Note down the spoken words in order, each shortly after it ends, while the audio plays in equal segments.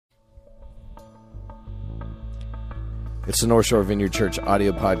It's the North Shore Vineyard Church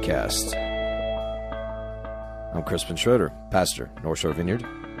audio podcast. I'm Crispin Schroeder, pastor, North Shore Vineyard.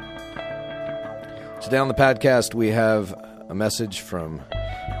 Today on the podcast, we have a message from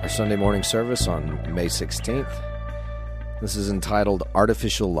our Sunday morning service on May 16th. This is entitled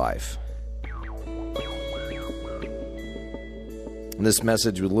Artificial Life. In this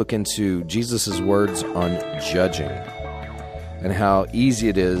message, we look into Jesus' words on judging and how easy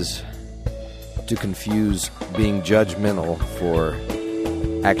it is to confuse being judgmental for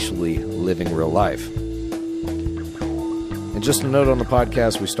actually living real life. And just a note on the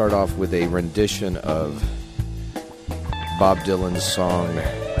podcast, we start off with a rendition of Bob Dylan's song,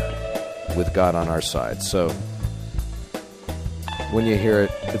 With God on Our Side. So when you hear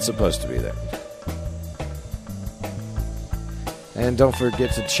it, it's supposed to be there. And don't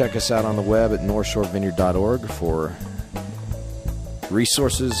forget to check us out on the web at northshorevineyard.org for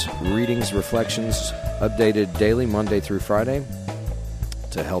resources, readings, reflections, updated daily, Monday through Friday,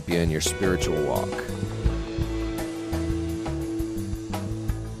 to help you in your spiritual walk.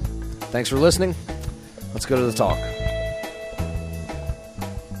 Thanks for listening. Let's go to the talk.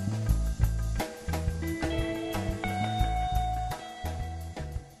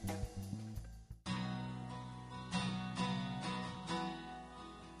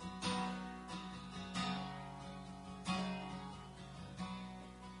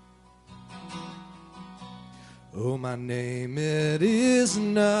 Oh, my name, it is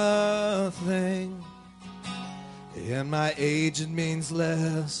nothing, and my age, it means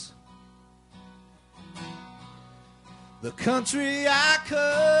less. The country I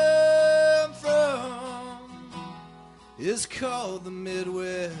come from is called the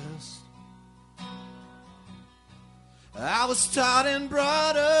Midwest. I was taught and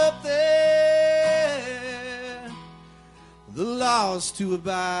brought up there, the laws to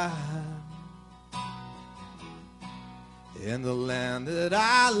abide. And the land that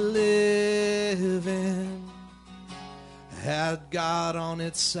I live in had God on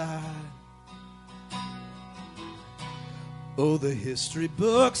its side. Oh, the history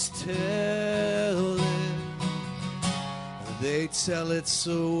books tell it, they tell it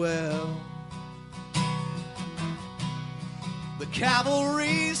so well. The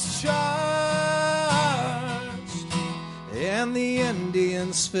cavalry's charged and the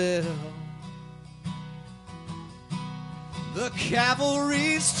Indians fell. The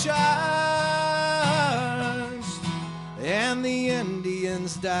cavalry's charged and the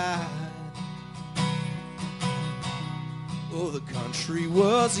Indians died. Oh, the country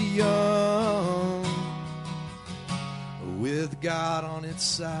was young with God on its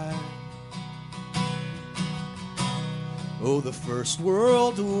side. Oh, the First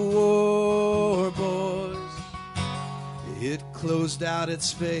World War, boys, it closed out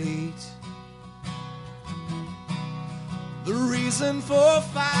its fate. The reason for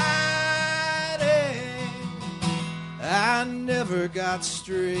fighting I never got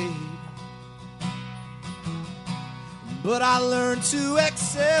straight, but I learned to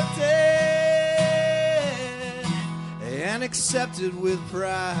accept it and accept it with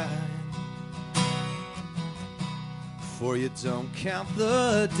pride. For you don't count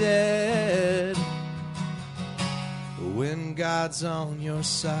the dead when God's on your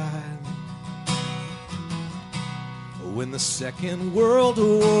side. When the Second World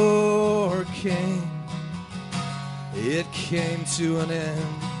War came, it came to an end.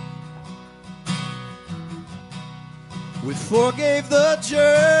 We forgave the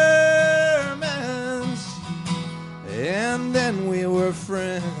Germans, and then we were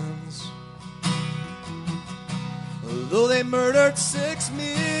friends. Though they murdered 6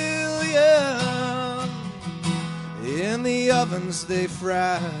 million in the ovens they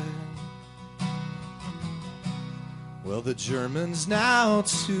fried. Well, the Germans now,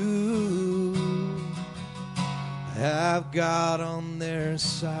 too, have God on their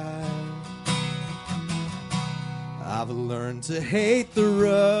side. I've learned to hate the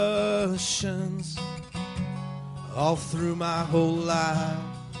Russians all through my whole life.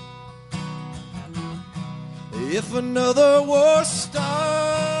 If another war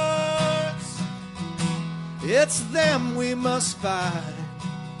starts, it's them we must fight.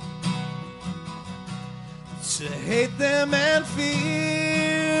 To hate them and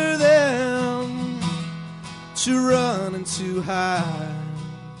fear them, to run and to hide,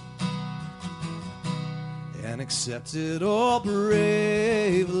 and accept it all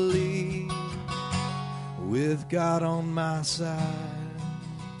bravely with God on my side.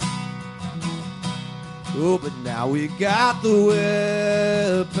 Oh, but now we got the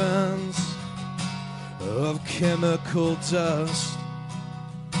weapons of chemical dust.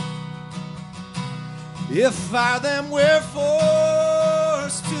 If fire them we're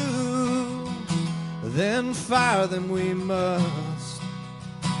forced to, then fire them we must.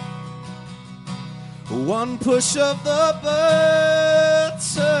 One push of the button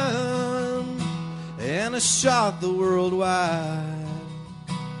and a shot the world wide.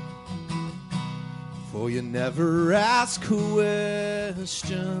 For you never ask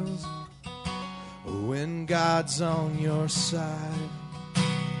questions when God's on your side.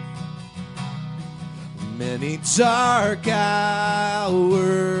 Many dark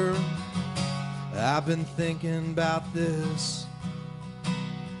hours I've been thinking about this,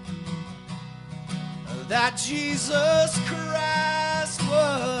 that Jesus Christ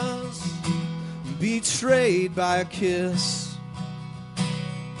was betrayed by a kiss.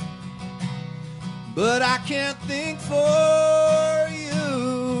 But I can't think for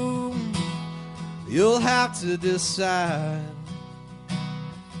you. You'll have to decide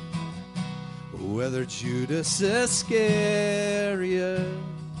whether Judas Iscariot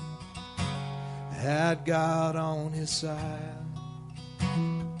had God on his side.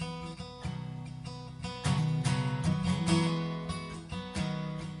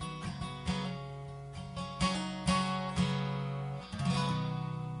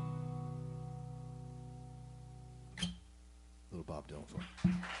 Little Bob Dylan for it.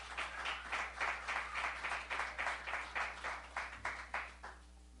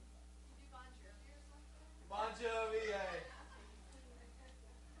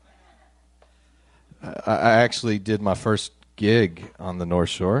 I actually did my first gig on the North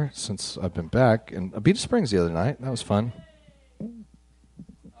Shore since I've been back, and Abita Springs the other night. That was fun.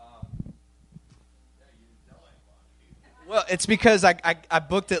 Well, it's because I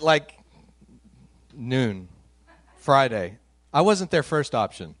booked it like noon Friday. I wasn't their first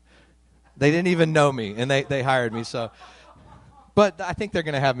option. They didn't even know me, and they hired me. So, but I think they're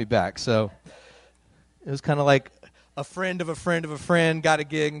going to have me back. So it was kind of like a friend of a friend of a friend got a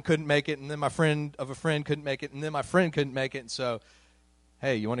gig and couldn't make it, and then my friend of a friend couldn't make it, and then my friend couldn't make it, and so,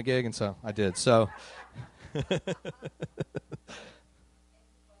 hey, you want a gig? And so I did. So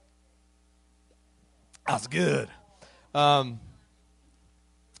that's good.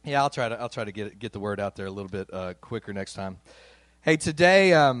 Yeah, I'll try to get the word out there a little bit quicker next time. Hey,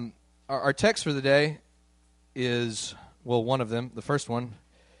 today our text for the day is, well, one of them. The first one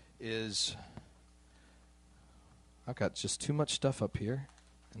is, I've got just too much stuff up here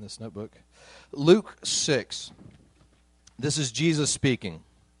in this notebook. Luke 6. This is Jesus speaking.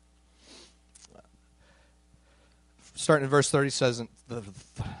 Starting in verse 37,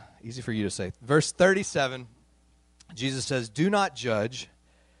 easy for you to say. Verse 37, Jesus says, "Do not judge,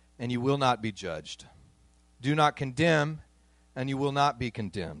 and you will not be judged. Do not condemn, and you will not be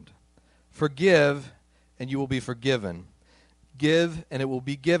condemned. Forgive, and you will be forgiven. Give, and it will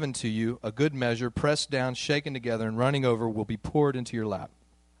be given to you. A good measure, pressed down, shaken together, and running over, will be poured into your lap.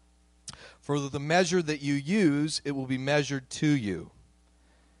 For the measure that you use, it will be measured to you."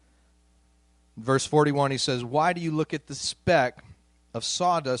 Verse 41, he says, "Why do you look at the speck of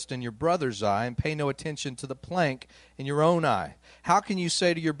sawdust in your brother's eye and pay no attention to the plank in your own eye? How can you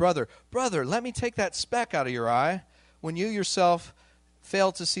say to your brother, 'Brother, let me take that speck out of your eye,' when you yourself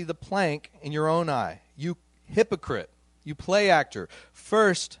fail to see the plank in your own eye? You hypocrite, you play actor.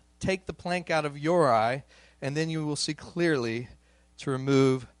 First, take the plank out of your eye, and then you will see clearly to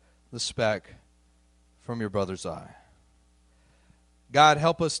remove the speck from your brother's eye." God,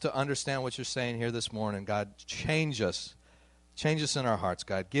 help us to understand what you're saying here this morning. God, change us. Change us in our hearts,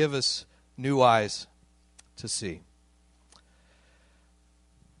 God. Give us new eyes to see.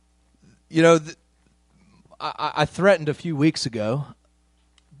 You know, I threatened a few weeks ago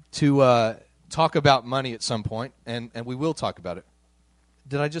to talk about money at some point, and we will talk about it.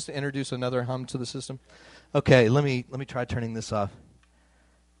 Did I just introduce another hum to the system? Okay, let me try turning this off.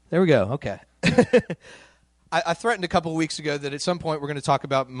 There we go. Okay. I threatened a couple of weeks ago that at some point we're going to talk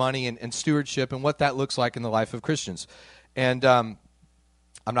about money and stewardship and what that looks like in the life of Christians. And I'm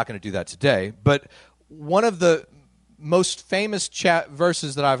not going to do that today. But one of the most famous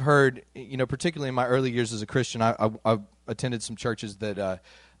verses that I've heard, you know, particularly in my early years as a Christian, I attended some churches that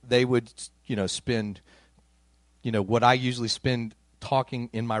they would, you know, spend, you know, what I usually spend talking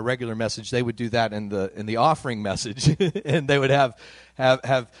in my regular message, they would do that in the offering message. And they would have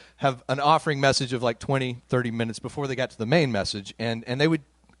an offering message of like 20, 30 minutes before they got to the main message. And they would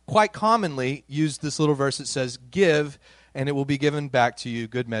quite commonly use this little verse that says, "Give, and it will be given back to you,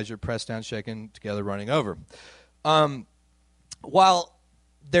 good measure, pressed down, shaken together, running over." While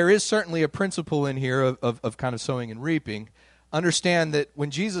there is certainly a principle in here of kind of sowing and reaping, understand that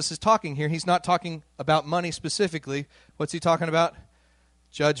when Jesus is talking here, he's not talking about money specifically. What's he talking about?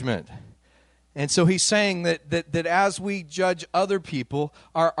 Judgment. And so he's saying that as we judge other people,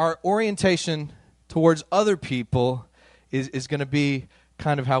 our orientation towards other people is going to be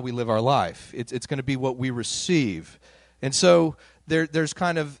kind of how we live our life. It's going to be what we receive. And so there's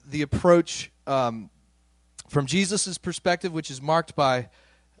kind of the approach from Jesus' perspective, which is marked by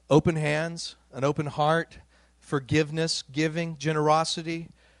open hands, an open heart, forgiveness, giving, generosity.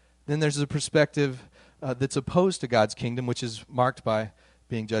 Then there's a perspective that's opposed to God's kingdom, which is marked by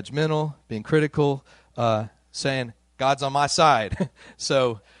being judgmental, being critical, saying, God's on my side.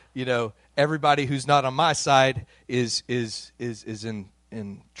 So, everybody who's not on my side is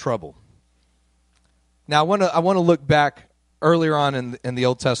in trouble. Now, I want to look back earlier on in the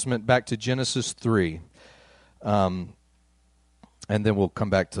Old Testament, back to Genesis 3. And then we'll come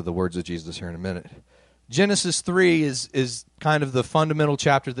back to the words of Jesus here in a minute. Genesis 3 is kind of the fundamental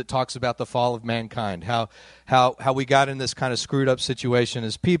chapter that talks about the fall of mankind, how we got in this kind of screwed up situation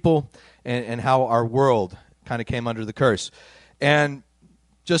as people, and how our world kind of came under the curse. And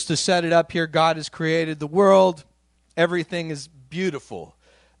just to set it up here, God has created the world. Everything is beautiful.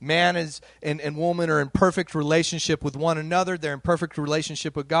 Man and woman are in perfect relationship with one another. They're in perfect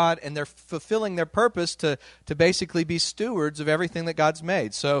relationship with God, and they're fulfilling their purpose to basically be stewards of everything that God's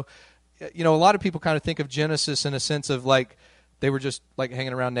made. So, a lot of people kind of think of Genesis in a sense of like they were just like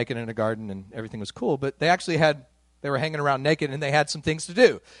hanging around naked in a garden and everything was cool, but they were hanging around naked and they had some things to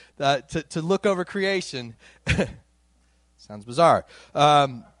do, to look over creation. Sounds bizarre.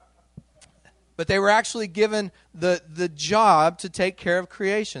 But they were actually given the job to take care of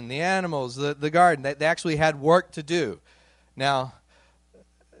creation, the animals, the garden. They actually had work to do. Now,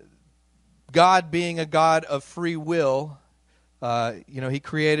 God being a God of free will, he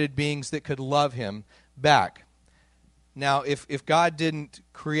created beings that could love him back. Now, if God didn't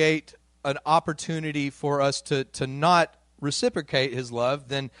create an opportunity for us to not reciprocate his love,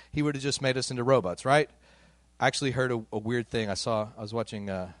 then he would have just made us into robots, right? I actually heard a weird thing. I was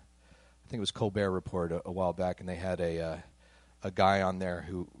watching, I think it was Colbert Report a while back, and they had a guy on there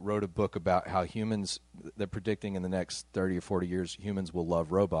who wrote a book about how humans, they're predicting in the next 30 or 40 years, humans will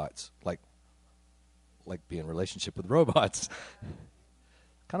love robots, like be in relationship with robots.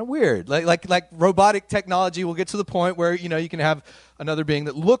 Kind of weird. Like robotic technology will get to the point where, you can have another being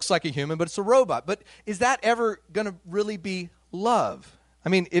that looks like a human, but it's a robot. But is that ever going to really be love? I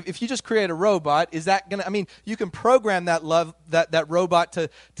mean, if you just create a robot, is that going to, you can program that robot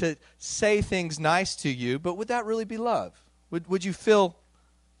to say things nice to you, but would that really be love? Would you feel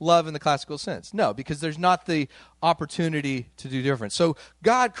love in the classical sense? No, because there's not the opportunity to do different. So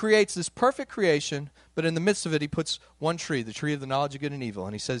God creates this perfect creation, but in the midst of it, he puts one tree, the tree of the knowledge of good and evil.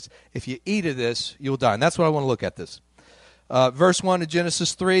 And he says, if you eat of this, you'll die. And that's what I want to look at this. Verse 1 of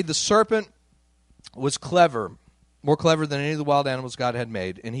Genesis 3, the serpent was clever, more clever than any of the wild animals God had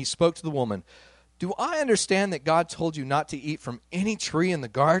made. And he spoke to the woman, do I understand that God told you not to eat from any tree in the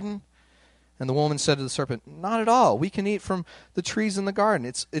garden? And the woman said to the serpent, not at all. We can eat from the trees in the garden.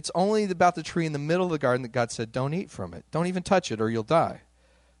 It's only about the tree in the middle of the garden that God said, don't eat from it. Don't even touch it or you'll die.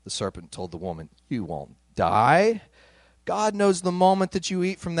 The serpent told the woman, you won't die. God knows the moment that you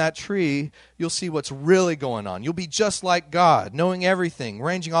eat from that tree, you'll see what's really going on. You'll be just like God, knowing everything,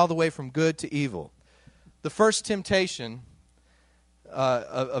 ranging all the way from good to evil. The first temptation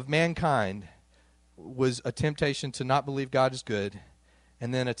of mankind was a temptation to not believe God is good,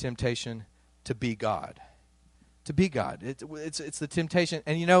 and then a temptation to be God. To be God. It's the temptation.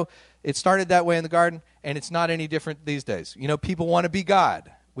 And it started that way in the garden, and it's not any different these days. People want to be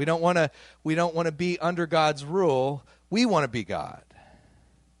God. We don't want to be under God's rule. We want to be God.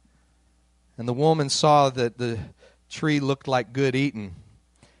 And the woman saw that the tree looked like good eating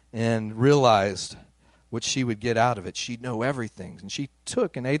and realized what she would get out of it. She'd know everything. And she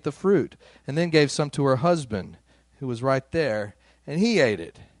took and ate the fruit and then gave some to her husband who was right there, and he ate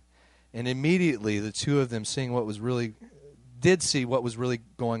it. And immediately the two of them see what was really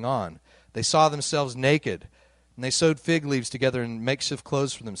going on. They saw themselves naked, and they sewed fig leaves together and makeshift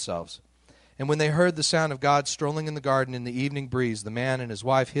clothes for themselves. And when they heard the sound of God strolling in the garden in the evening breeze, the man and his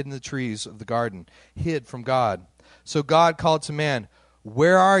wife hid in the trees of the garden, hid from God. So God called to man,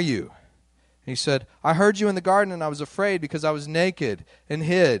 where are you? And he said, I heard you in the garden, and I was afraid because I was naked and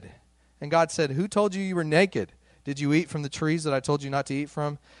hid. And God said, who told you you were naked? Did you eat from the trees that I told you not to eat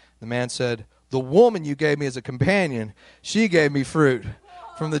from? The man said, the woman you gave me as a companion, she gave me fruit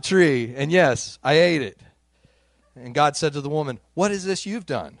from the tree, and yes, I ate it. And God said to the woman, what is this you've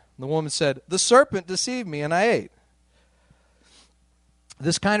done? And the woman said, the serpent deceived me, and I ate.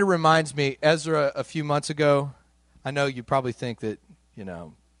 This kind of reminds me, Ezra, a few months ago, I know you probably think that,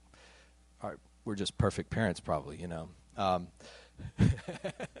 we're just perfect parents probably,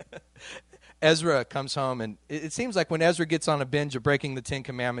 Ezra comes home, and it seems like when Ezra gets on a binge of breaking the 10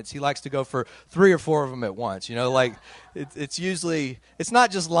 Commandments, he likes to go for 3 or 4 of them at once. Like it's usually, it's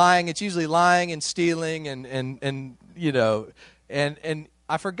not just lying, it's usually lying and stealing and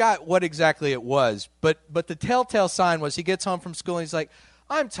I forgot what exactly it was, but the telltale sign was he gets home from school and he's like,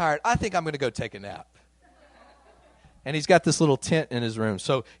 I'm tired, I think I'm going to go take a nap. And he's got this little tent in his room.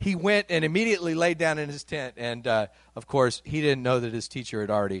 So he went and immediately laid down in his tent. And, of course, he didn't know that his teacher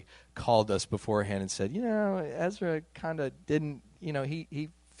had already called us beforehand and said, Ezra kind of didn't, he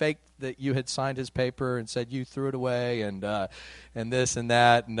faked that you had signed his paper and said you threw it away and this and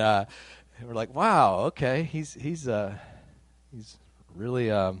that. And we're like, wow, okay, he's really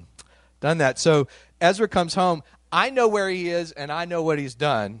done that. So Ezra comes home. I know where he is and I know what he's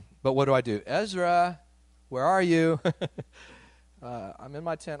done. But what do? Ezra, where are you? I'm in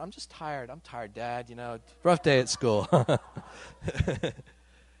my tent. I'm just tired. I'm tired, Dad. Rough day at school.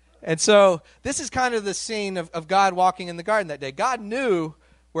 And so this is kind of the scene of God walking in the garden that day. God knew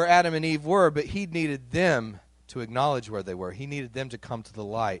where Adam and Eve were, but he needed them to acknowledge where they were. He needed them to come to the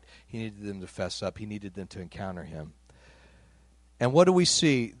light. He needed them to fess up. He needed them to encounter him. And what do we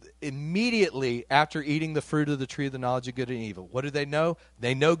see? Immediately after eating the fruit of the tree of the knowledge of good and evil, what do they know?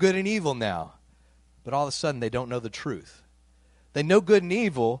 They know good and evil now. But all of a sudden, they don't know the truth. They know good and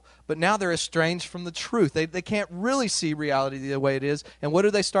evil, but now they're estranged from the truth. They can't really see reality the way it is. And what do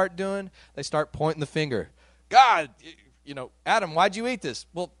they start doing? They start pointing the finger. God, Adam, why'd you eat this?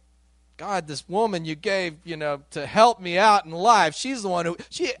 Well, God, this woman you gave, to help me out in life, she's the one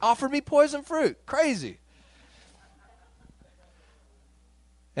she offered me poison fruit. Crazy.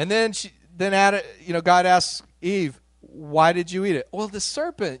 And then Adam, God asks Eve, why did you eat it? Well, the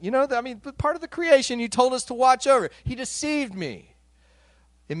serpent, part of the creation you told us to watch over. He deceived me.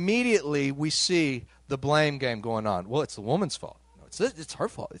 Immediately, we see the blame game going on. Well, it's the woman's fault. No, it's her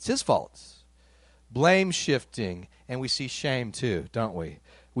fault. It's his fault. Blame shifting, and we see shame too, don't we?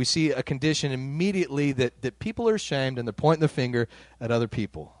 We see a condition immediately that people are ashamed and they're pointing the finger at other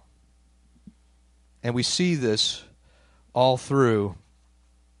people. And we see this all through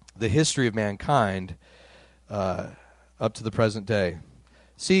the history of mankind up to the present day.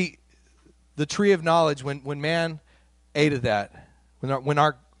 See, the tree of knowledge, when man ate of that, when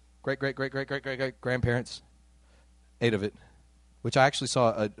our great-great-great-great-great-great-grandparents ate of it, which I actually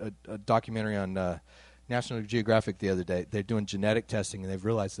saw a documentary on National Geographic the other day. They're doing genetic testing, and they've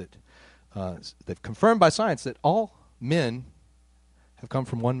realized that they've confirmed by science that all men have come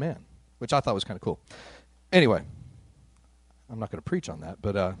from one man, which I thought was kind of cool. Anyway, I'm not going to preach on that,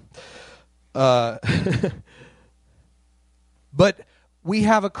 but we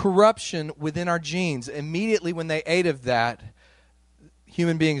have a corruption within our genes. Immediately when they ate of that,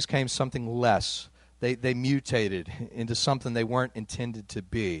 human beings became something less. They mutated into something they weren't intended to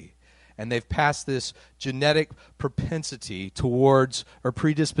be. And they've passed this genetic propensity towards, or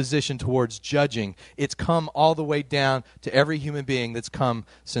predisposition towards judging. It's come all the way down to every human being that's come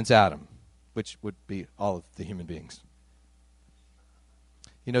since Adam, which would be all of the human beings.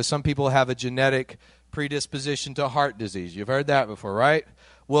 Some people have a genetic predisposition to heart disease. You've heard that before, right?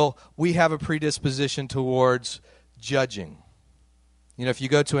 Well, we have a predisposition towards judging. If you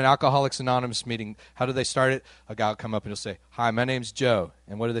go to an Alcoholics Anonymous meeting, how do they start it? A guy will come up and he'll say, "Hi, my name's Joe."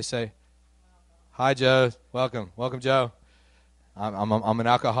 And what do they say? "Hi, Joe. Welcome, Joe. I'm an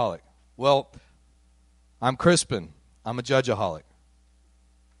alcoholic." Well, I'm Crispin. I'm a judgaholic.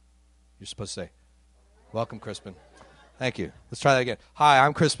 You're supposed to say, "Welcome, Crispin." Thank you. Let's try that again. "Hi,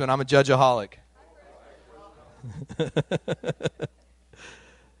 I'm Crispin. I'm a judgaholic."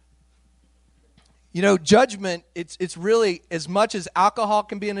 Judgment, it's really, as much as alcohol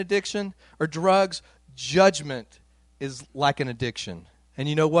can be an addiction or drugs, judgment is like an addiction. And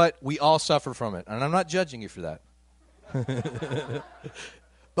you know what? We all suffer from it. And I'm not judging you for that.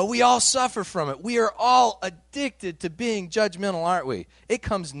 But we all suffer from it. We are all addicted to being judgmental, aren't we? It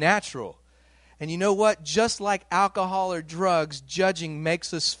comes natural. And you know what? Just like alcohol or drugs, judging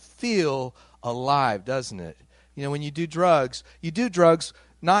makes us feel alive, doesn't it? When you do drugs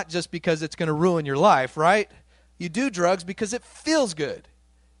not just because it's going to ruin your life, right? You do drugs because it feels good.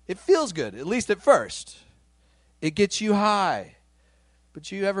 It feels good, at least at first. It gets you high.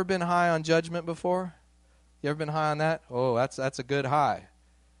 But you ever been high on judgment before? You ever been high on that? Oh, that's a good high.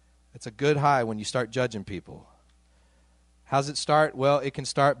 It's a good high when you start judging people. How's it start? Well, it can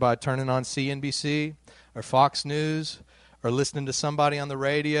start by turning on CNBC or Fox News or listening to somebody on the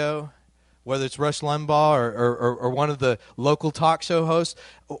radio, whether it's Rush Limbaugh or one of the local talk show hosts,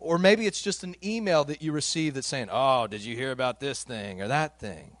 or maybe it's just an email that you receive that's saying, "Oh, did you hear about this thing or that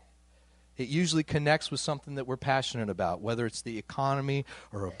thing?" It usually connects with something that we're passionate about, whether it's the economy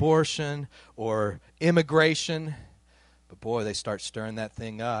or abortion or immigration. But boy, they start stirring that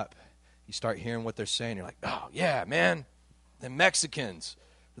thing up. You start hearing what they're saying. You're like, oh, yeah, man, them Mexicans,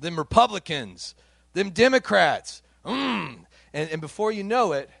 them Republicans, them Democrats. And before you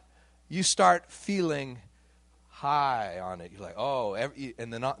know it, you start feeling high on it. You're like, oh,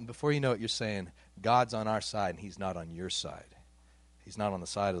 and then before you know it, you're saying, God's on our side and he's not on your side. He's not on the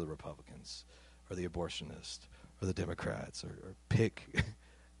side of the Republicans or the abortionists or the Democrats or pick,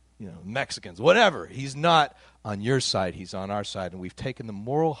 Mexicans, whatever. He's not on your side. He's on our side. And we've taken the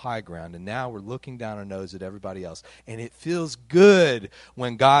moral high ground, and now we're looking down our nose at everybody else. And it feels good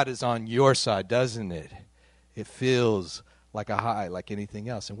when God is on your side, doesn't it? It feels like a high, like anything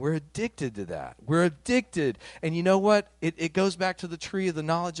else. And we're addicted to that. We're addicted. And you know what? It goes back to the tree of the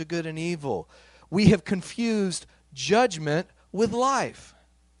knowledge of good and evil. We have confused judgment with life.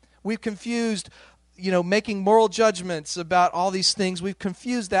 We've confused making moral judgments about all these things. We've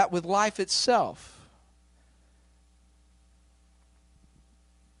confused that with life itself.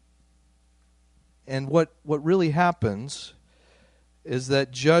 And what really happens is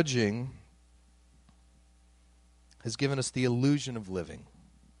that judging has given us the illusion of living.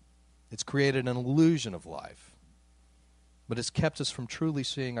 It's created an illusion of life. But it's kept us from truly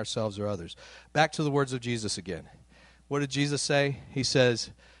seeing ourselves or others. Back to the words of Jesus again. What did Jesus say? He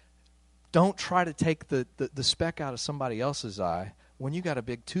says, don't try to take the speck out of somebody else's eye when you got a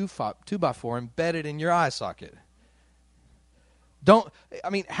big 2x4 embedded in your eye socket.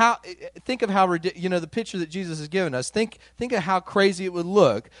 Think of how the picture that Jesus has given us. Think of how crazy it would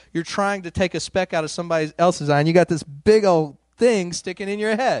look. You're trying to take a speck out of somebody else's eye, and you got this big old thing sticking in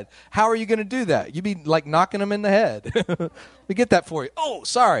your head. How are you going to do that? You'd be like knocking them in the head. We get that for you. Oh,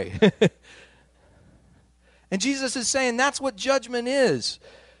 sorry. And Jesus is saying that's what judgment is.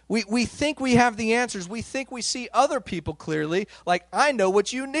 We think we have the answers. We think we see other people clearly, like, I know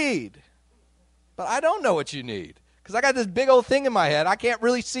what you need. But I don't know what you need. Because I got this big old thing in my head. I can't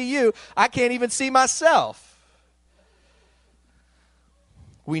really see you. I can't even see myself.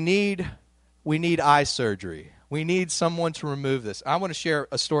 We need eye surgery. We need someone to remove this. I want to share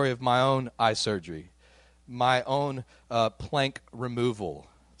a story of my own eye surgery. My own plank removal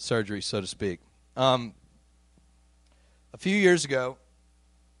surgery, so to speak. A few years ago,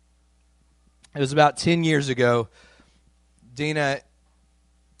 it was about 10 years ago, Dina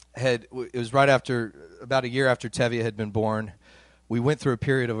it was about a year after Tevye had been born. We went through a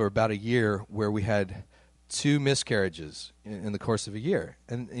period of about a year where we had 2 miscarriages in the course of a year.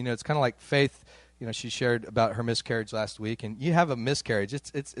 And, it's kind of like Faith, she shared about her miscarriage last week. And you have a miscarriage,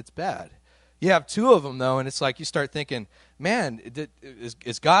 it's bad. You have 2 of them, though, and it's like you start thinking, man,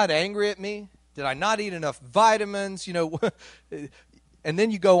 is God angry at me? Did I not eat enough vitamins? And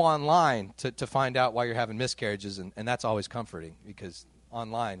then you go online to find out why you're having miscarriages, and that's always comforting because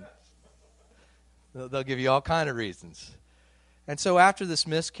online they'll give you all kind of reasons. And so after this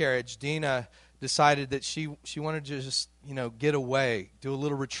miscarriage, Dina decided that she wanted to just get away, do a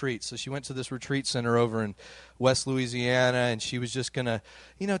little retreat. So she went to this retreat center over in West Louisiana, and she was just gonna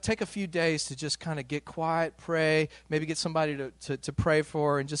take a few days to just kind of get quiet, pray, maybe get somebody to pray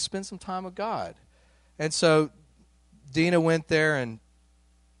for her, and just spend some time with God. And so Dina went there, and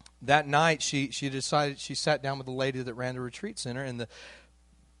that night she decided, she sat down with the lady that ran the retreat center,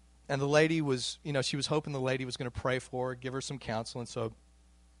 and the lady was, she was hoping the lady was going to pray for her, give her some counsel. And so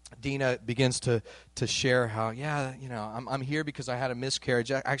Dina begins to share how, I'm here because I had a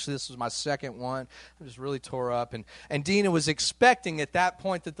miscarriage. Actually, this was my second one. I just really tore up. And Dina was expecting at that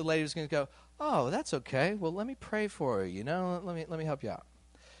point that the lady was going to go, oh, that's okay. Well, let me pray for you, let me help you out.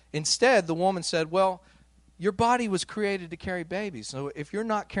 Instead, the woman said, well, your body was created to carry babies. So if you're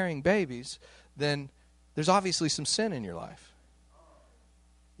not carrying babies, then there's obviously some sin in your life.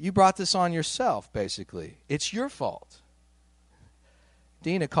 You brought this on yourself, basically. It's your fault.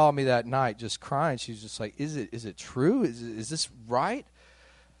 Dina called me that night just crying. She was just like, is it true? Is this right?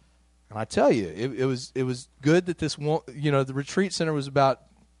 And I tell you, it was good that this one, the retreat center was about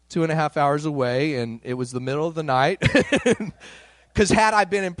 2.5 hours away, and it was the middle of the night. Because had I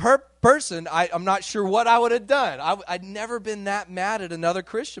been in person, I'm not sure what I would have done. I'd never been that mad at another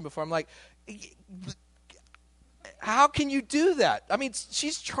Christian before. I'm like, how can you do that? I mean,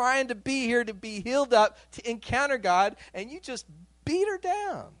 she's trying to be here to be healed up, to encounter God, and you just beat her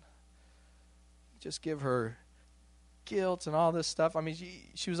down. Just give her guilt and all this stuff. I mean,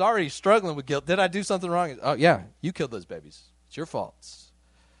 she was already struggling with guilt. Did I do something wrong? Oh, yeah, you killed those babies. It's your fault.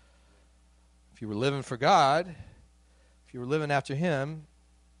 If you were living for God, if you were living after Him,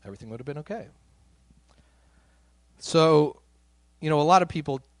 everything would have been okay. So, a lot of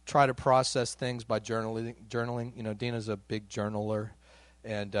people try to process things by journaling. You know, Dina's a big journaler,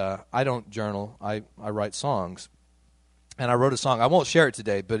 and I don't journal. I write songs, and I wrote a song. I won't share it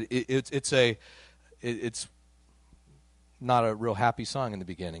today, but it's not a real happy song in the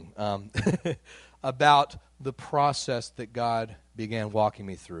beginning, about the process that God began walking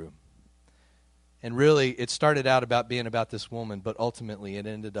me through. And really, it started out about being about this woman, but ultimately it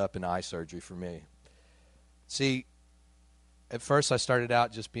ended up in eye surgery for me. See, at first I started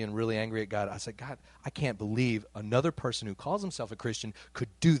out just being really angry at God. I said, God, I can't believe another person who calls himself a Christian could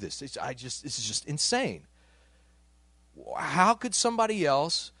do this. This is just insane. How could somebody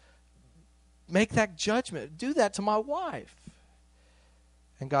else make that judgment, do that to my wife?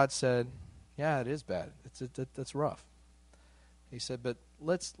 And God said, yeah, it is bad. That's rough. He said, but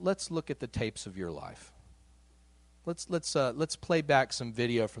let's look at the tapes of your life. Let's play back some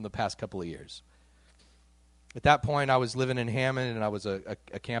video from the past couple of years. At that point, I was living in Hammond, and I was a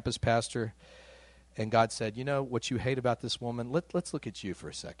campus pastor. And God said, you know what you hate about this woman? Let's look at you for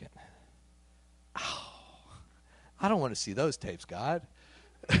a second. Oh, I don't want to see those tapes, God.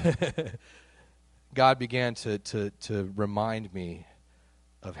 God began to remind me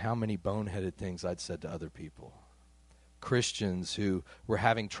of how many boneheaded things I'd said to other people. Christians who were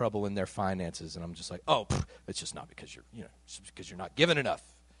having trouble in their finances, and I'm just like, oh, it's just not because it's because you're not giving enough.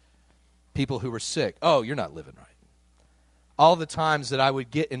 People who were sick, oh, you're not living right. All the times that I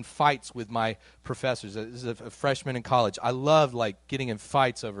would get in fights with my professors, as a freshman in college, I loved getting in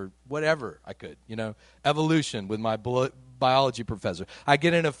fights over whatever I could, evolution with my biology professor. I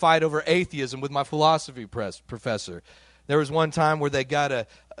get in a fight over atheism with my philosophy professor. There was one time where they got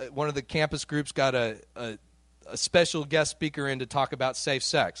one of the campus groups got a special guest speaker in to talk about safe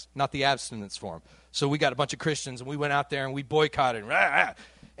sex, not the abstinence form. So we got a bunch of Christians, and we went out there and we boycotted.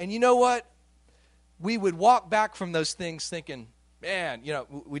 And you know what? We would walk back from those things thinking, man,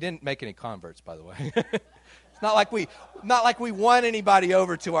 we didn't make any converts, by the way. It's not like we won anybody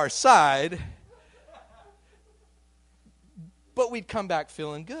over to our side, but we'd come back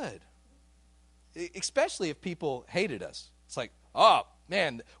feeling good, especially if people hated us. It's like, oh,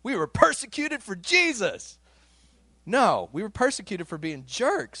 man, we were persecuted for Jesus. No, we were persecuted for being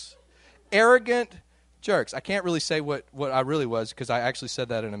jerks, arrogant jerks. I can't really say what I really was, because I actually said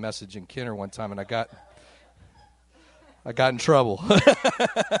that in a message in Kenner one time, and I got in trouble.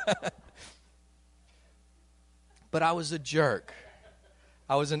 But I was a jerk.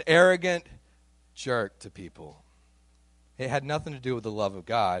 I was an arrogant jerk to people. It had nothing to do with the love of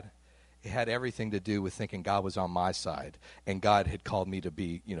God. It had everything to do with thinking God was on my side, and God had called me to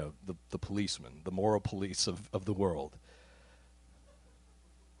be, the policeman, the moral police of the world.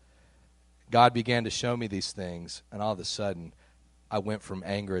 God began to show me these things, and all of a sudden, I went from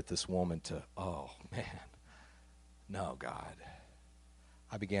anger at this woman to, oh, man, no, God.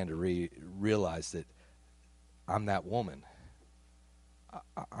 I began to realize that I'm that woman.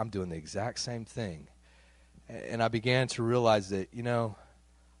 I'm doing the exact same thing. And I began to realize that,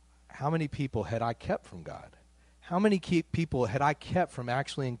 how many people had I kept from God? How many people had I kept from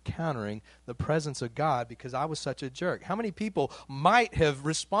actually encountering the presence of God because I was such a jerk? How many people might have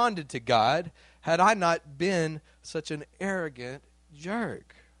responded to God had I not been such an arrogant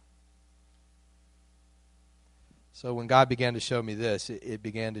jerk? So when God began to show me this, it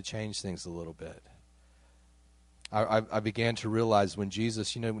began to change things a little bit. I began to realize when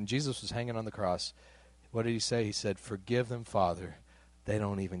Jesus was hanging on the cross, what did he say? He said, "Forgive them, Father. They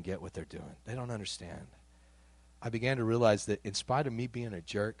don't even get what they're doing. They don't understand." I began to realize that in spite of me being a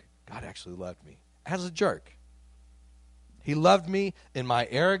jerk, God actually loved me as a jerk. He loved me in my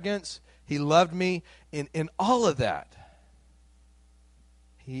arrogance. He loved me in all of that.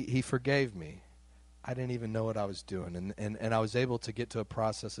 He forgave me. I didn't even know what I was doing. And I was able to get to a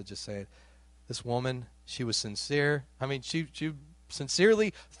process of just saying, this woman, she was sincere. I mean, she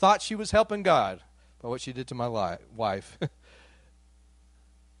sincerely thought she was helping God by what she did to my wife.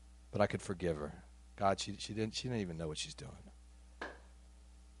 But I could forgive her. God, she didn't even know what she's doing.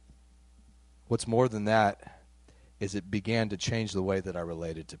 What's more than that is it began to change the way that I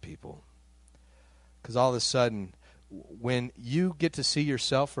related to people. Because all of a sudden, when you get to see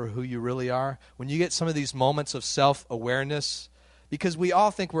yourself for who you really are, when you get some of these moments of self-awareness, because we all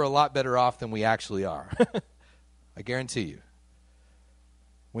think we're a lot better off than we actually are. I guarantee you.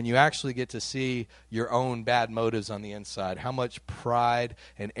 When you actually get to see your own bad motives on the inside, how much pride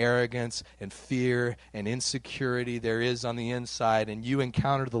and arrogance and fear and insecurity there is on the inside, and you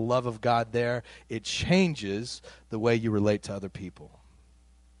encounter the love of God there, it changes the way you relate to other people.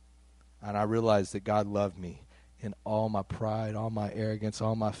 And I realized that God loved me in all my pride, all my arrogance,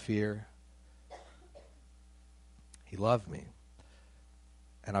 all my fear. He loved me.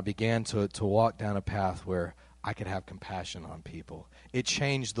 And I began to walk down a path where I could have compassion on people. It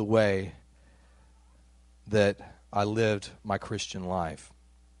changed the way that I lived my Christian life.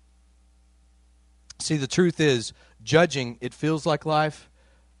 See, the truth is, judging, it feels like life,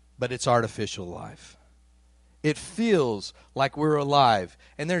 but it's artificial life. It feels like we're alive.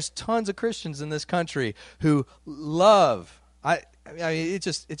 And there's tons of Christians in this country who love. I mean, it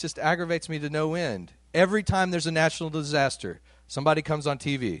just aggravates me to no end. Every time there's a national disaster, somebody comes on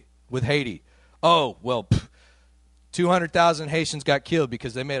TV with Haiti. Oh, well, 200,000 Haitians got killed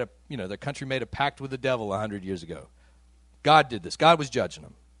because they made their country made a pact with the devil 100 years ago. God did this. God was judging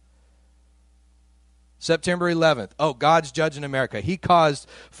them. September 11th. Oh, God's judging America. He caused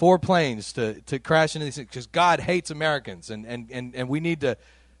 4 planes to crash into these things because God hates Americans, and we need to.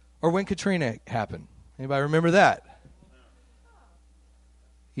 Or when Katrina happened. Anybody remember that?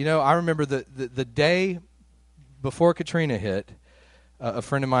 I remember the day before Katrina hit, a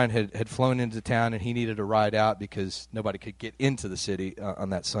friend of mine had flown into town, and he needed a ride out because nobody could get into the city on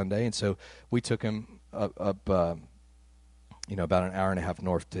that Sunday. And so we took him up about an hour and a half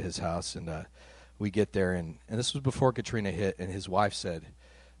north to his house, and we get there, and this was before Katrina hit, and his wife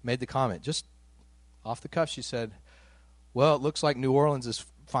made the comment, just off the cuff, she said, well, it looks like New Orleans is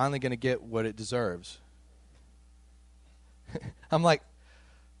finally going to get what it deserves. I'm like,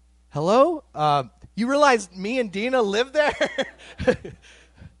 hello? You realize me and Dina live there?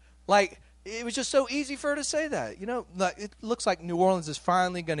 Like, it was just so easy for her to say that. It looks like New Orleans is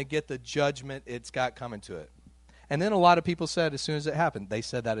finally going to get the judgment it's got coming to it. And then a lot of people said, as soon as it happened, they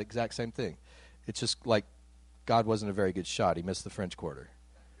said that exact same thing. It's just like God wasn't a very good shot. He missed the French Quarter.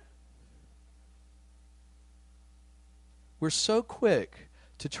 We're so quick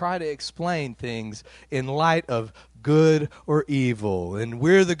to try to explain things in light of good or evil, and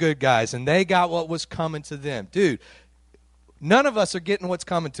we're the good guys, and they got what was coming to them. Dude, none of us are getting what's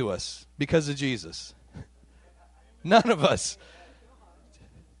coming to us because of Jesus. None of us.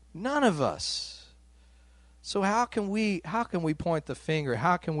 None of us. So how can we point the finger?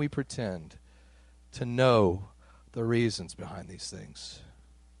 How can we pretend to know the reasons behind these things?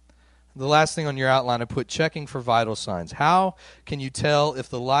 The last thing on your outline, I put checking for vital signs. How can you tell if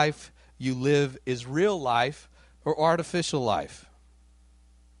the life you live is real life or artificial life?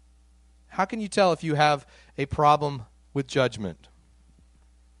 How can you tell if you have a problem with judgment?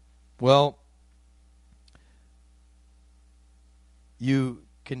 Well, you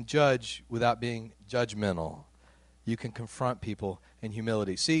can judge without being judgmental. You can confront people in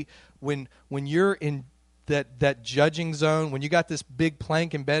humility. See, when you're in that judging zone, when you got this big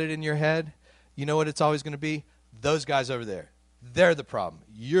plank embedded in your head, you know what it's always going to be? Those guys over there. They're the problem.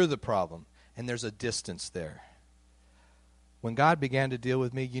 You're the problem. And there's a distance there. When God began to deal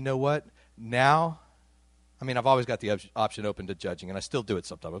with me, you know what? Now, I've always got the option open to judging, and I still do it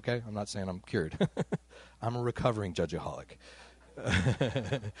sometimes, okay? I'm not saying I'm cured. I'm a recovering judgaholic.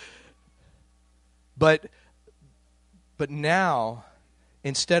 But now,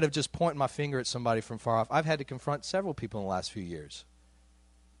 instead of just pointing my finger at somebody from far off, I've had to confront several people in the last few years.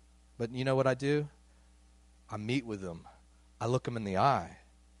 But you know what I do? I meet with them. I look them in the eye.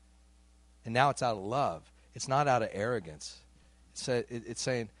 And now it's out of love. It's not out of arrogance. It's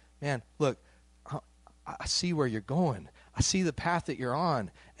saying, man, look, I see where you're going. I see the path that you're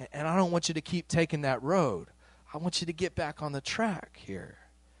on. And I don't want you to keep taking that road. I want you to get back on the track here.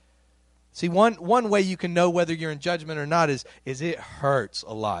 See, one way you can know whether you're in judgment or not is it hurts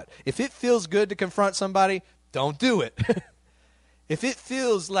a lot. If it feels good to confront somebody, don't do it. If it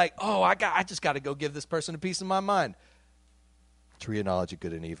feels like, oh, I just got to go give this person a piece of my mind, tree of knowledge of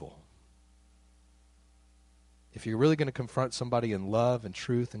good and evil. If you're really going to confront somebody in love and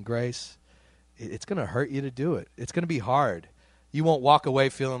truth and grace, it's going to hurt you to do it. It's going to be hard. You won't walk away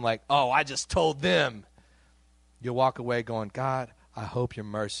feeling like, oh, I just told them. You'll walk away going, God, I hope your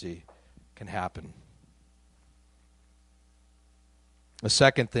mercy can happen. The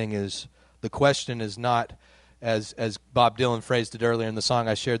second thing is, the question is not, as Bob Dylan phrased it earlier in the song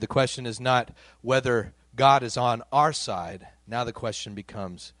I shared, the question is not whether God is on our side. Now the question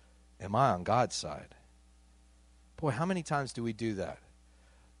becomes, am I on God's side? Boy, how many times do we do that?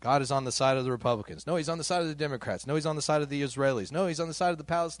 God is on the side of the Republicans. No, he's on the side of the Democrats. No, he's on the side of the Israelis. No, he's on the side of the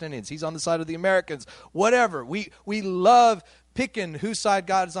Palestinians. He's on the side of the Americans. Whatever. We love picking whose side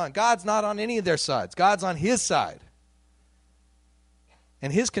God is on. God's not on any of their sides. God's on his side.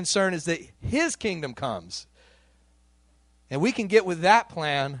 And his concern is that his kingdom comes. And we can get with that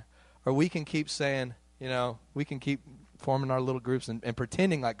plan, or we can keep saying, we can keep forming our little groups and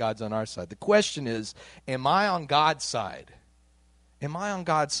pretending like God's on our side. The question is, am I on God's side? Am I on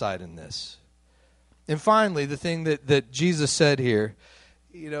God's side in this? And finally, the thing that Jesus said here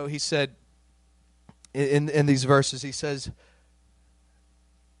he said in these verses, he says,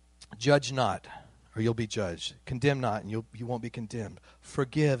 judge not, or you'll be judged. Condemn not, and you won't be condemned.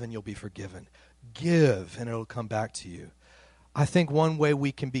 Forgive, and you'll be forgiven. Give, and it'll come back to you. I think one way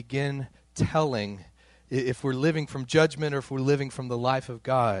we can begin telling if we're living from judgment or if we're living from the life of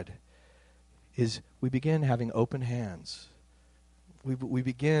God is we begin having open hands. We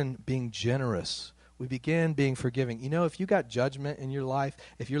begin being generous. We begin being forgiving. If you got judgment in your life,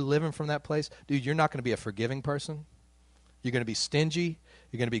 if you're living from that place, dude, you're not going to be a forgiving person. You're going to be stingy.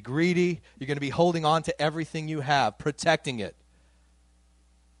 You're going to be greedy. You're going to be holding on to everything you have, protecting it.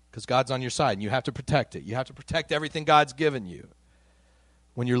 Because God's on your side, and you have to protect it. You have to protect everything God's given you.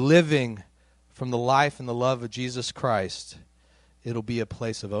 When you're living from the life and the love of Jesus Christ, it'll be a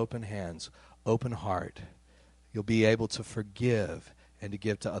place of open hands, open heart. You'll be able to forgive and to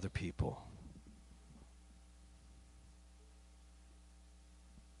give to other people.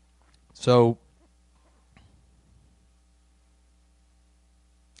 So,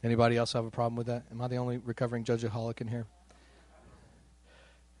 anybody else have a problem with that? Am I the only recovering judgaholic in here?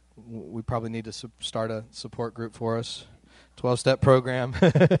 We probably need to start a support group for us, 12-step program.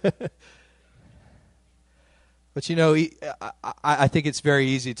 But I think it's very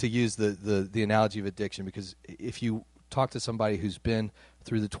easy to use the analogy of addiction, because if you talk to somebody who's been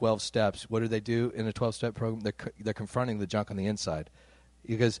through the 12 steps, what do they do in a 12-step program? They're confronting the junk on the inside.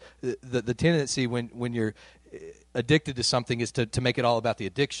 Because the tendency when you're addicted to something is to make it all about the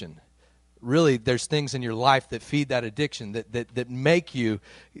addiction. Really, there's things in your life that feed that addiction, that make you,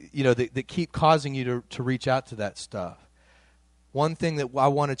 that keep causing you to reach out to that stuff. One thing that I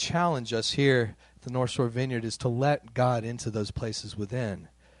want to challenge us here at the North Shore Vineyard is to let God into those places within.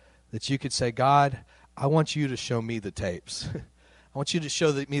 That you could say, God, I want you to show me the tapes. I want you to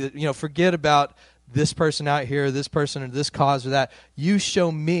show me that, forget about this person out here, this person, or this cause or that. You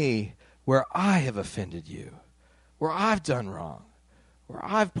show me where I have offended you, where I've done wrong, where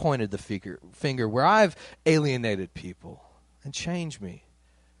I've pointed the finger, where I've alienated people, and change me.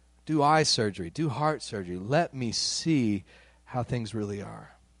 Do eye surgery, do heart surgery. Let me see how things really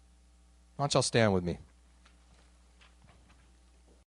are. Why don't y'all stand with me?